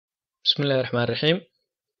Bismillahirrahmanirrahim.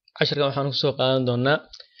 Casharkan waxaan ku soo qaadan doonaa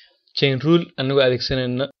chain rule anagoo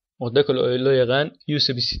adeegsanayna wado kale oo loo yaqaan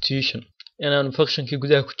U-substitution. Inaan functionkii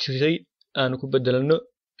gudaha ku jiray aan ku bedelno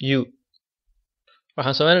U.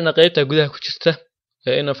 Waxaan sameynaynaa qaybta gudaha ku jirta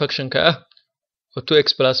ee ina functionka ah oo 2x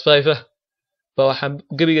plus 5 ah. Waxaan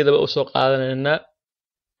gabigeedaba u soo qaadanaynaa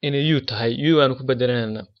inay U tahay. U aan ku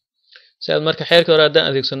bedelanaynaa. Sidaad marka xeerka hore haddaan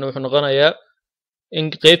adeegsano wuxuu noqonayaa in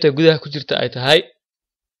qaybta gudaha ku jirta ay tahay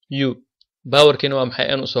U. Powerkiina waa maxay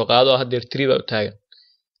in uu soo qaado hadeer 3 baa u taagan.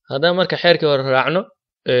 Haddaan marka xeerkii hore raacno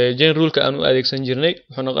chain rule-ka aan u adeegsan jirnay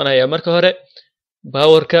wuxuu noqonayaa marka hore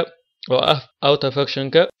powerka oo ah outer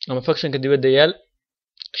functionka ama functionka dibadda yaal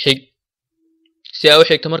xig. Si aad u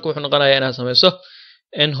xigto marka wuxuu noqonayaa inaad sameyso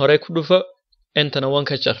n hore ku dhufo n-tana 1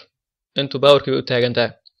 ka jar intuu powerkii u taagan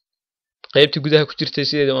tahay. Qaybtii gudaha ku jirtay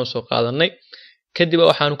sideedii waan soo qaadanay. Kadib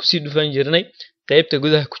waxaan ku sii dhufan jirnay qaybta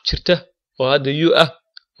gudaha ku jirta oo hadda U ah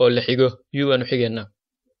oo la xigo U aanu xigeynaa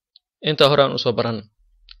inta hore aan u soo baran.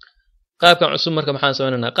 Qaabkan cusub marka maxaan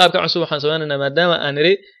sameynaynaa? Qaabkan cusub waxaan sameynaynaa maadaama aan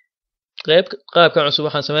niri qaabkan cusub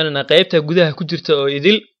waxaan sameynaynaa qaybta gudaha ku jirta oo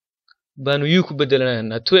idil baanu U ku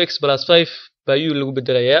bedelanaynaa. 2x plus 5 baa U lagu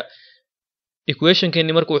bedelayaa.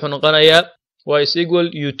 Equation-keeni marka wuxuu noqonayaa y is equal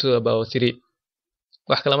U to the power 3.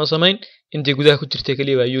 wax kala ma sameyn intii gudaha ku jirtay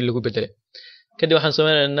kaliya baa U lagu bedelay. Kadib waxaan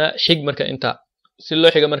sameynaynaa xig marka inta si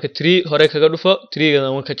loo xiga marka 3 hore kaga dhufo 3-gana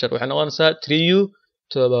 1 ka jar waxay noqonaysaa 3U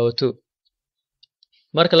to the power 2.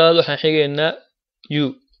 marka labaad waxaan xigeynaa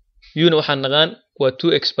U-na waxaan naqaan waa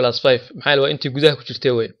 2x plus 5 maxaa waa intii gudaha ku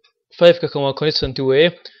jirtay way 5ka kan waa constant way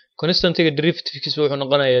constantga derivative-kiisu wuxuu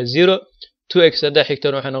noqonayaa 0 2x hadda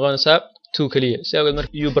xigtana waxay noqonaysaa 2 kaliya si awgeed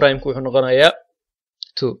marka U prime-ku wuxuu noqonayaa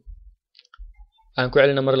 2. aan ku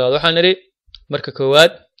celina mar labaad waxaan niri marka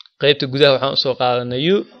koowaad qaybta gudaha waxaan soo qaadanay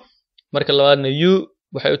U marka labaadna U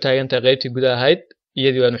waxay u taagan tahay qaybtii gudaha ahayd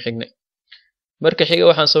iyadii waanu xignay. marka xiga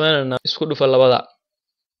waxaan sameynaynaa isku dhufa labada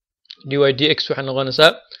dy dx waxay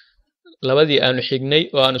noqonaysaa labadii aanu xignay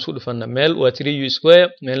oo aan isku dhufana meel waa 3U square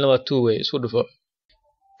meelna waa 2 way isku dhufo.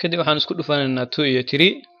 kadib waxaan isku dhufanaynaa 2 iyo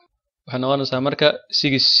 3 waxay noqonaysaa marka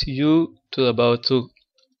 6U to the power 2.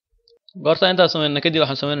 goorta inta sameynaa kadib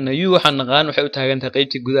waxaan sameynaynaa U waxaan naqaan waxay u taagan tahay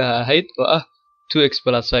qaybtii gudaha ahayd oo ah 2x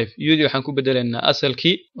plus 5 U-dii waxaan ku bedelaynaa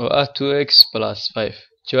asalkii oo ah 2x plus 5.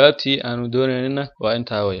 jawaabtii aanu doonaynayna waa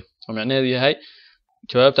intaa way oo macnaheedu yahay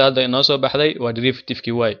jawaabta hadda inoo soo baxday waa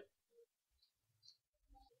derivative-kii y.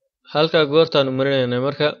 halka goortaanu marinaynaa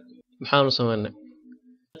marka maxaanu sameynay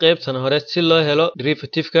qaybtan hore si loo helo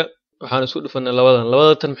derivative-ka waxaan isku dhufanay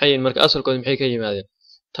labada tan maxay yihiin marka asalkooda maxay ka yimaadeen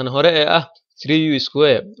tan hore ee ah 3U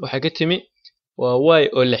square waxay ka timi waa y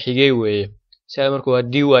oo la xigay weeye sida marka waa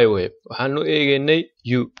dy weeye waxaan u eegaynay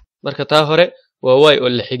U marka taa hore waa y oo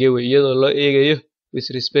la xigay weeye iyadoo loo eegayo with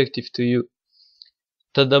respect to U.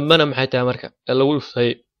 tan dambena maxay tahay marka lagu dhuftay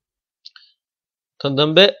tan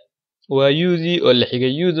dambe waa U-dii oo la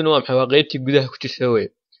xigay U-duna waa maxay waa qaybtii gudaha ku jirta weeye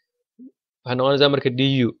waxay noqonaysaa marka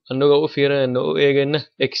du anagoo u fiirinayna u eegayna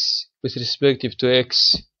x with respect to x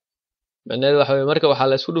macnaheedu waxa weeye marka waxaa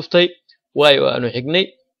la isku dhuftay y oo aanu xignay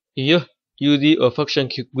iyo U-dii oo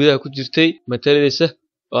functionkii gudaha ku jirtay matalaysa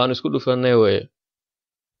oo aan isku dhufanay weeye.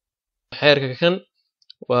 xeerka kan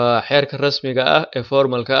waa xeerka rasmiga ah ee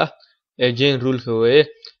formalka ah ee chain rule-ka weeye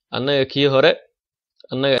annaga kii hore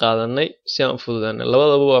annaga qaadanay si aan u fududaanay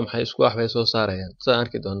labadaba waa maxay isku wax bay soo saarayaan sida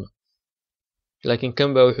arki doono laakiin kan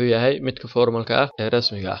baa wuxuu yahay midka formalka ah ee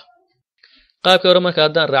rasmiga ah. qaabka hore marka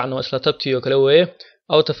haddaan raacno isla tabtii oo kale weeye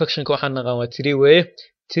outer functionka waxaan naqaan waa 3 weeye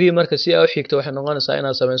 3 marka si aad u xigto waxay noqonaysaa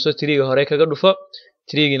inaad sameyso 3-ga hore kaga dhufo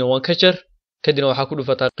 3-giina 1 ka jar kadibna waxaa ku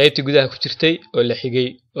dhufataa qaybtii gudaha ku jirtay oo la xigay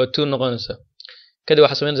oo 2 noqonaysa. kadib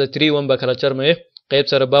waxaa sameynaysaa 3 1 baa kala jarmaya qayb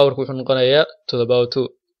sare powerku wuxuu noqonayaa to the power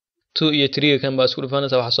 2 iyo 3 kan baa isku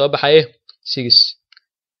dhufanaysaa waxaa soo baxaya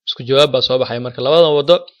 6 isku jawaab baa soo baxaya marka labadan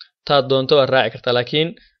wado taad doonto waa raaci kartaa laakiin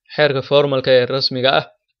xeerka formalka ee rasmiga ah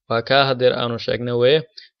waa kaa hadeer aanu sheegnay weeye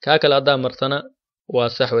kaa kale haddaa martana waa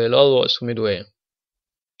sax weeye labadu waa isku mid weeye.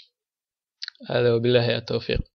 هذا وبالله التوفيق.